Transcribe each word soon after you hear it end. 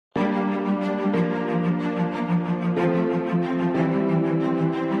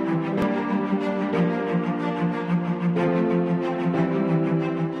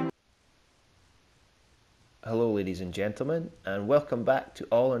ladies and gentlemen, and welcome back to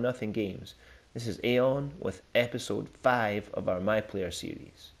All or Nothing Games. This is Aeon with episode 5 of our My Player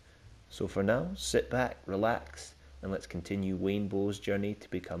series. So for now, sit back, relax, and let's continue Wayne Bowe's journey to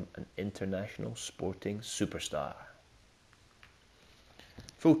become an international sporting superstar.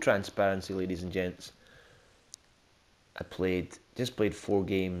 Full transparency, ladies and gents, I just played 4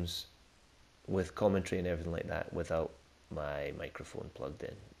 games with commentary and everything like that without my microphone plugged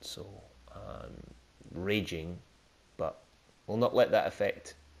in. So raging, but we'll not let that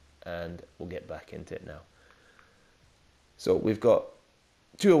affect, and we'll get back into it now. So we've got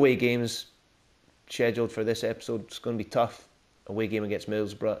 2 away games scheduled for this episode. It's going to be tough. Away game against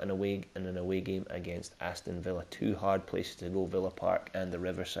Middlesbrough and an away game against Aston Villa. 2 hard places to go, Villa Park and the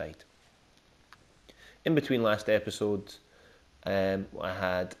Riverside. In between last episodes, I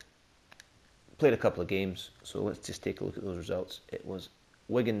had played a couple of games, so let's just take a look at those results. It was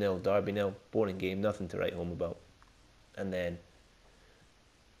Wigan 0, Derby 0, boring game, nothing to write home about. And then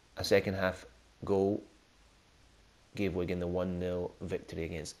a second half goal gave Wigan the 1-0 victory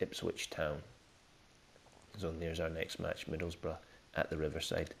against Ipswich Town. So there's our next match, Middlesbrough at the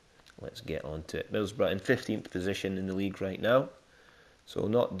Riverside. Let's get on to it. Middlesbrough in 15th position in the league right now, so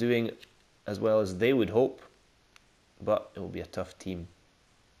not doing as well as they would hope, but it will be a tough team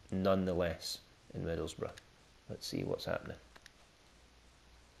nonetheless in Middlesbrough. Let's see what's happening.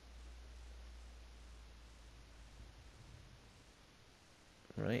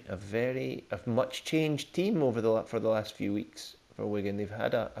 Right, a much changed team for the last few weeks for Wigan. They've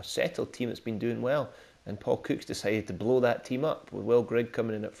had a settled team that's been doing well, and Paul Cook's decided to blow that team up with Will Grigg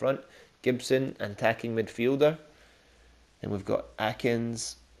coming in at front, Gibson an attacking midfielder, and we've got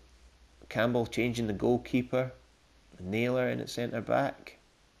Atkins, Campbell changing the goalkeeper, Naylor in at centre back.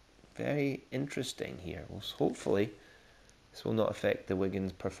 Very interesting here. Well, hopefully this will not affect the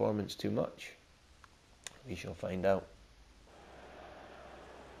Wigan's performance too much. We shall find out.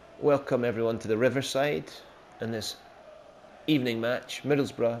 Welcome everyone to the Riverside in this evening match,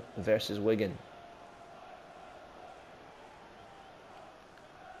 Middlesbrough versus Wigan.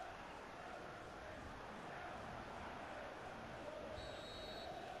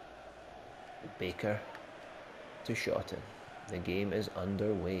 Baker to Shotton. The game is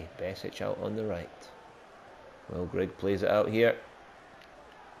underway. Besic out on the right. Will Grigg plays it out here.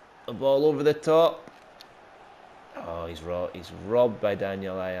 A ball over the top. Oh, he's robbed by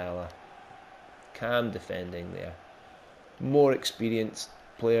Daniel Ayala. Calm defending there. More experienced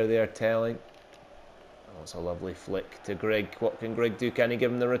player there telling. Oh, it's a lovely flick to Grigg. What can Grigg do? Can he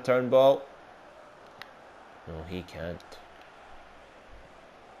give him the return ball? No, he can't.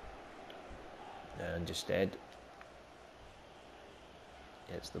 And instead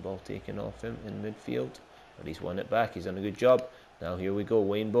gets the ball taken off him in midfield, but he's won it back. He's done a good job. Now here we go,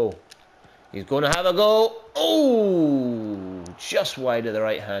 Wayne Bowe. He's going to have a goal. Oh, just wide of the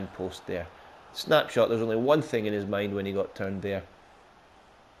right hand post there. Snapshot, there's only one thing in his mind when he got turned there.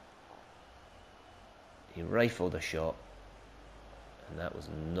 He rifled a shot, and that was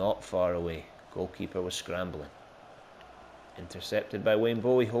not far away. Goalkeeper was scrambling. Intercepted by Wayne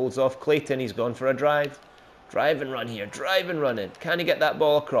Bowe. He holds off Clayton. He's gone for a drive. Drive and run here. Drive and run in. Can he get that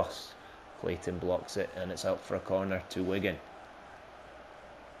ball across? Clayton blocks it, and it's out for a corner to Wigan.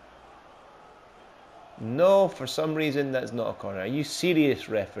 No, for some reason that's not a corner. Are you serious,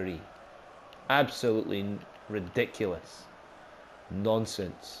 referee? Absolutely ridiculous.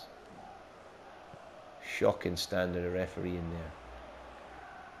 Nonsense. Shocking standard of referee in there.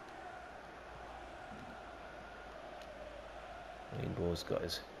 Wayne Bowe's got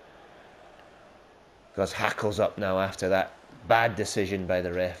his hackles up now after that bad decision by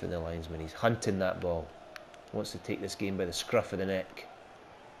the ref and the linesman. He's hunting that ball. Wants to take this game by the scruff of the neck.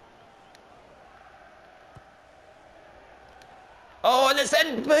 Oh, and it's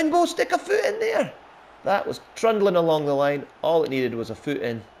in. Wayne Bowe stick a foot in there. That was trundling along the line. All it needed was a foot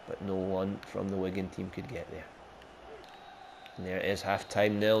in, but no one from the Wigan team could get there. And there it is,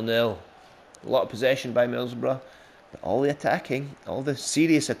 half-time 0-0. A lot of possession by Middlesbrough. But all the attacking, all the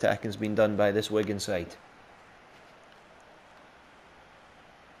serious attacking has been done by this Wigan side.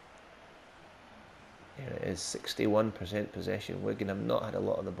 Here it is, 61% possession. Wigan have not had a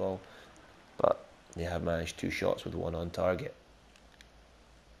lot of the ball, but they have managed 2 shots with 1 on target.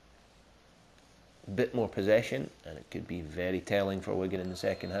 A bit more possession, and it could be very telling for Wigan in the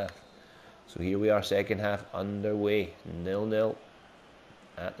second half. So here we are, second half underway, 0-0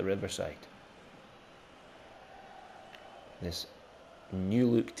 at the Riverside. This new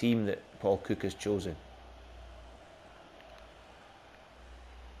look team that Paul Cook has chosen.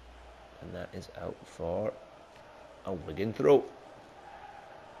 And that is out for a Wigan throw.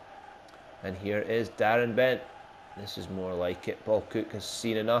 And here is Darren Bent. This is more like it. Paul Cook has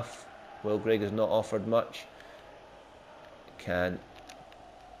seen enough. Will Grigg has not offered much. Can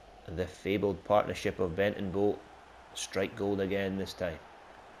the fabled partnership of Bent and Bowe strike gold again this time?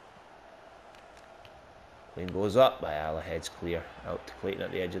 Wayne goes up by Ala, heads clear. Out to Clayton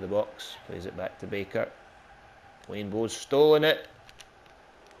at the edge of the box. Plays it back to Baker. Wayne Bowe's stolen it.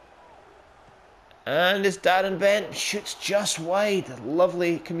 And it's Darren Bent. Shoots just wide.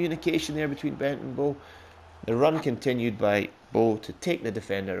 Lovely communication there between Bent and Bowe. The run continued by Bowe to take the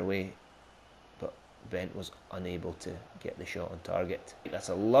defender away. But Bent was unable to get the shot on target. That's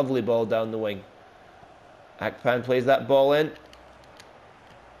a lovely ball down the wing. Akpan plays that ball in.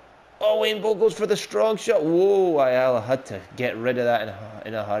 Oh, Wayne Bowe goes for the strong shot. Whoa, Ayala had to get rid of that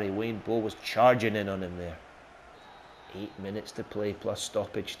in a hurry. Wayne Bowe was charging in on him there. 8 minutes to play plus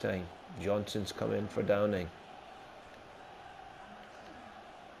stoppage time. Johnson's come in for Downing.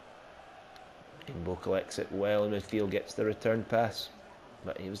 Wayne Bowe collects it well in midfield, gets the return pass.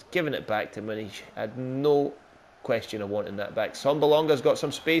 But he was giving it back to him and he had no question of wanting that back. Sombalonga's got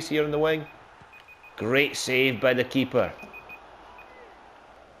some space here in the wing. Great save by the keeper.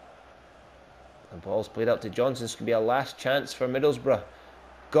 The ball's played out to Johnson. This could be a last chance for Middlesbrough.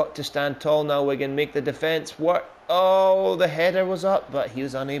 Got to stand tall now, Wigan. Make the defence work. Oh, the header was up, but he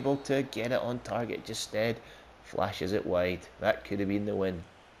was unable to get it on target. Just instead flashes it wide. That could have been the win.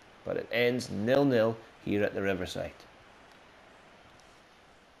 But it ends 0-0 here at the Riverside.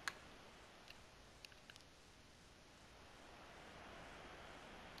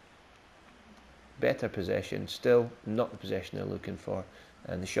 Better possession. Still not the possession they're looking for.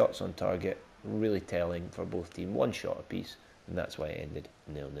 And the shots on target really telling for both teams. One shot apiece, and that's why it ended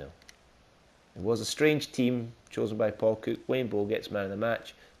 0-0. It was a strange team chosen by Paul Cook. Wayne Bowe gets man of the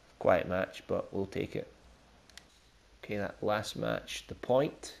match. Quiet match, but we'll take it. Okay, that last match, the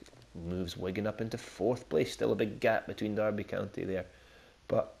point moves Wigan up into 4th place. Still a big gap between Derby County there,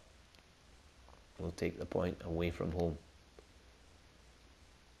 but we'll take the point away from home.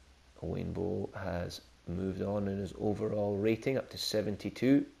 Wayne Bowe has moved on in his overall rating up to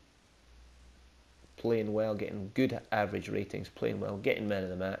 72. Playing well, getting good average ratings, playing well, getting man of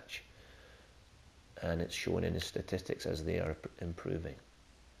the match. And it's shown in his statistics as they are improving.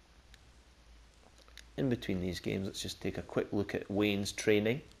 In between these games, let's just take a quick look at Wayne's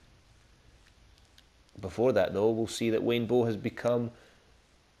training. Before that though, we'll see that Wayne Bowe has become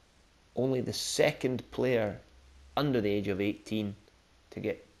only the 2nd player under the age of 18 to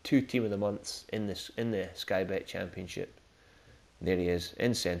get 2 Team of the Months in the Sky Bet Championship. There he is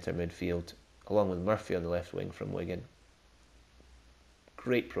in centre midfield, along with Murphy on the left wing from Wigan.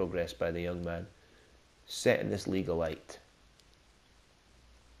 Great progress by the young man, setting this league alight.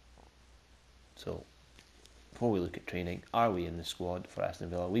 So, before we look at training, are we in the squad for Aston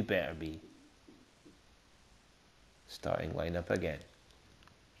Villa? We better be. Starting lineup again.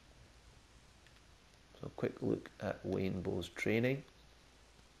 So, a quick look at Wayne Bowe's training.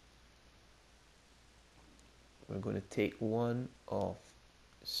 We're going to take one off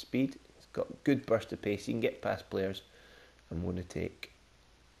speed. He's got good burst of pace. He can get past players. I'm going to take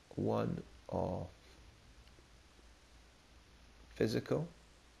one off physical.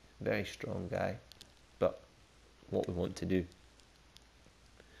 Very strong guy. But what we want to do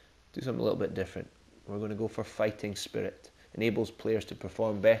something a little bit different. We're going to go for fighting spirit. Enables players to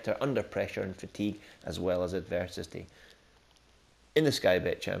perform better under pressure and fatigue as well as adversity. In the Sky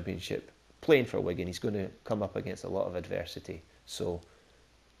Bet Championship, playing for Wigan, he's going to come up against a lot of adversity. So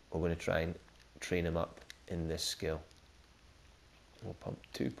we're going to try and train him up in this skill. We'll pump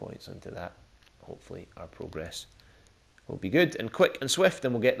 2 points into that. Hopefully our progress will be good and quick and swift,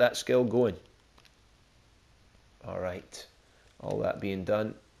 and we'll get that skill going. Alright, all that being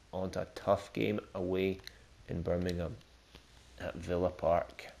done, on to a tough game away in Birmingham at Villa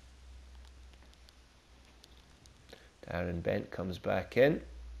Park. Darren Bent comes back in.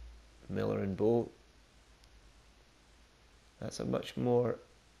 Miller and Bowe. That's a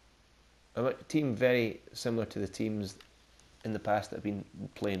team very similar to the teams in the past that have been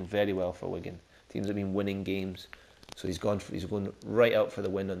playing very well for Wigan. Teams that have been winning games. So he's going right out for the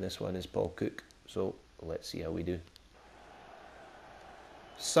win on this one, is Paul Cook. So let's see how we do.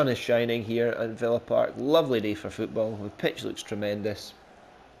 Sun is shining here at Villa Park. Lovely day for football. The pitch looks tremendous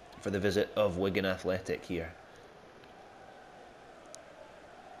for the visit of Wigan Athletic here.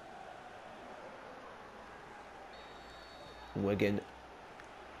 Wigan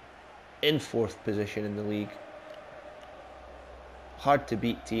in 4th position in the league. Hard to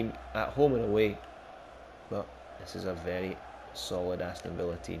beat team at home and away, but this is a very solid Aston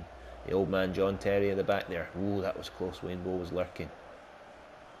Villa team. The old man John Terry at the back there. Ooh, that was close. Wayne Bowe was lurking.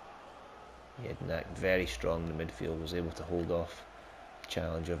 Jednak very strong in the midfield, was able to hold off the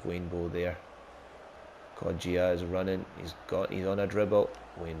challenge of Wayne Bowe there. Kodjia is running, he's on a dribble.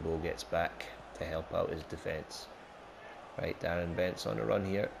 Wayne Bowe gets back to help out his defence. Right, Darren Bent's on a run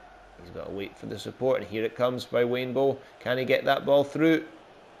here. He's got to wait for the support, and here it comes by Wayne Bowe. Can he get that ball through?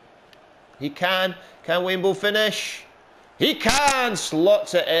 He can. Can Wayne Bowe finish? He can!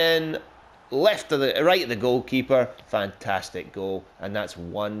 Slots it in. Right of the goalkeeper. Fantastic goal. And that's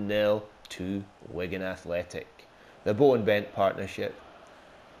 1-0 to Wigan Athletic. The Bowe and Bent partnership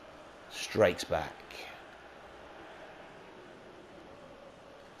strikes back.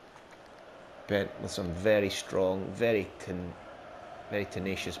 Bent with some very strong, very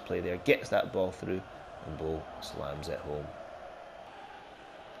tenacious play there. Gets that ball through, and Bowe slams it home.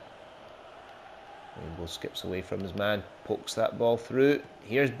 Wayne Bowe skips away from his man, pokes that ball through.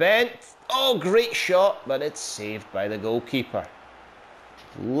 Here's Bent. Oh, great shot, but it's saved by the goalkeeper.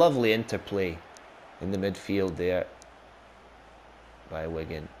 Lovely interplay in the midfield there by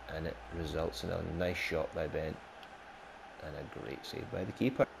Wigan, and it results in a nice shot by Bent and a great save by the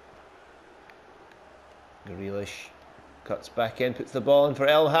keeper. Grealish cuts back in, puts the ball in for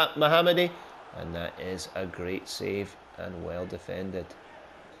El Mohammadi, and that is a great save and well defended.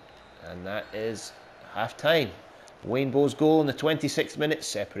 And that is half time. Wayne Bowe's goal in the 26th minute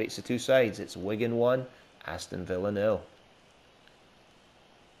separates the two sides. It's Wigan 1, Aston Villa 0.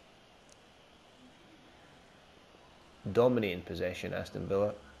 Dominating possession, Aston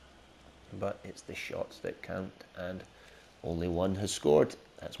Villa, but it's the shots that count, and only one has scored.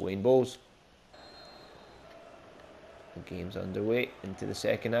 That's Wayne Bowe's. The game's underway into the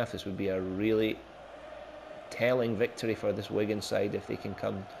second half. This would be a really telling victory for this Wigan side if they can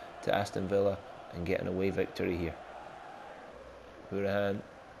come to Aston Villa and get an away victory here. Hourihane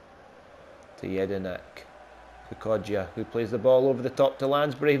to Jednak. To Kodjia, who plays the ball over the top to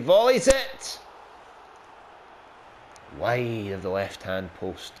Lansbury. Volleys it! Wide of the left hand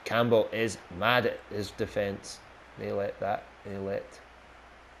post. Campbell is mad at his defence. They let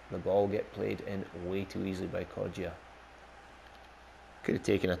the ball get played in way too easily by Kodjia. Could have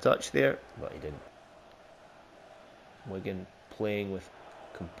taken a touch there, but he didn't. Wigan playing with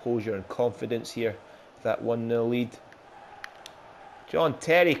composure and confidence here with that 1-0 lead. John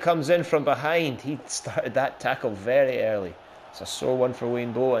Terry comes in from behind. He started that tackle very early. It's a sore one for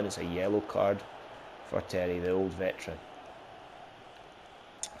Wayne Bowe, and it's a yellow card for Terry, the old veteran.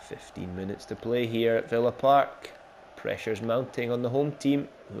 15 minutes to play here at Villa Park. Pressure's mounting on the home team,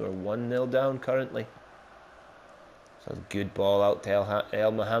 who are 1-0 down currently. So a good ball out to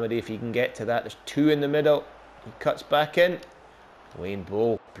El Mohammadi if he can get to that. There's two in the middle. He cuts back in. Wayne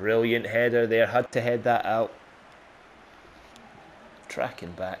Bowe, brilliant header there. Had to head that out.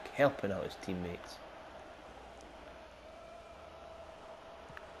 Tracking back, helping out his teammates.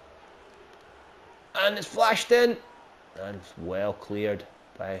 And it's flashed in. And it's well cleared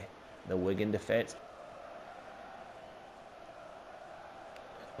by the Wigan defence.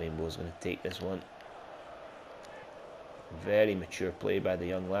 Wayne Bowe's going to take this one. Very mature play by the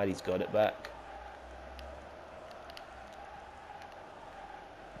young lad. He's got it back.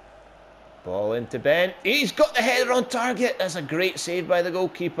 Ball into Bent. He's got the header on target. That's a great save by the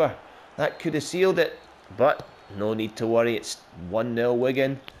goalkeeper. That could have sealed it, but no need to worry. It's 1-0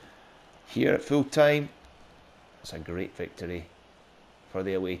 Wigan here at full time. It's a great victory for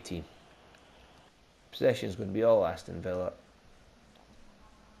the away team. Possession is going to be all Aston Villa.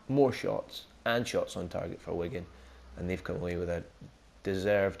 More shots and shots on target for Wigan, and they've come away with a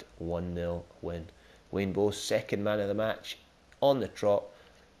deserved 1-0 win. Wayne Bowe, second man of the match, on the trot.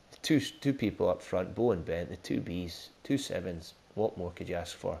 Two people up front, Bowe and Bent, the two Bs, 2 sevens. What more could you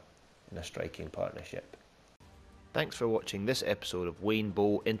ask for in a striking partnership? Thanks for watching this episode of Wayne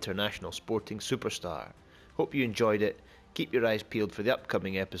Bowe International Sporting Superstar. Hope you enjoyed it. Keep your eyes peeled for the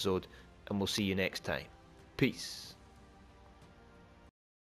upcoming episode, and we'll see you next time. Peace.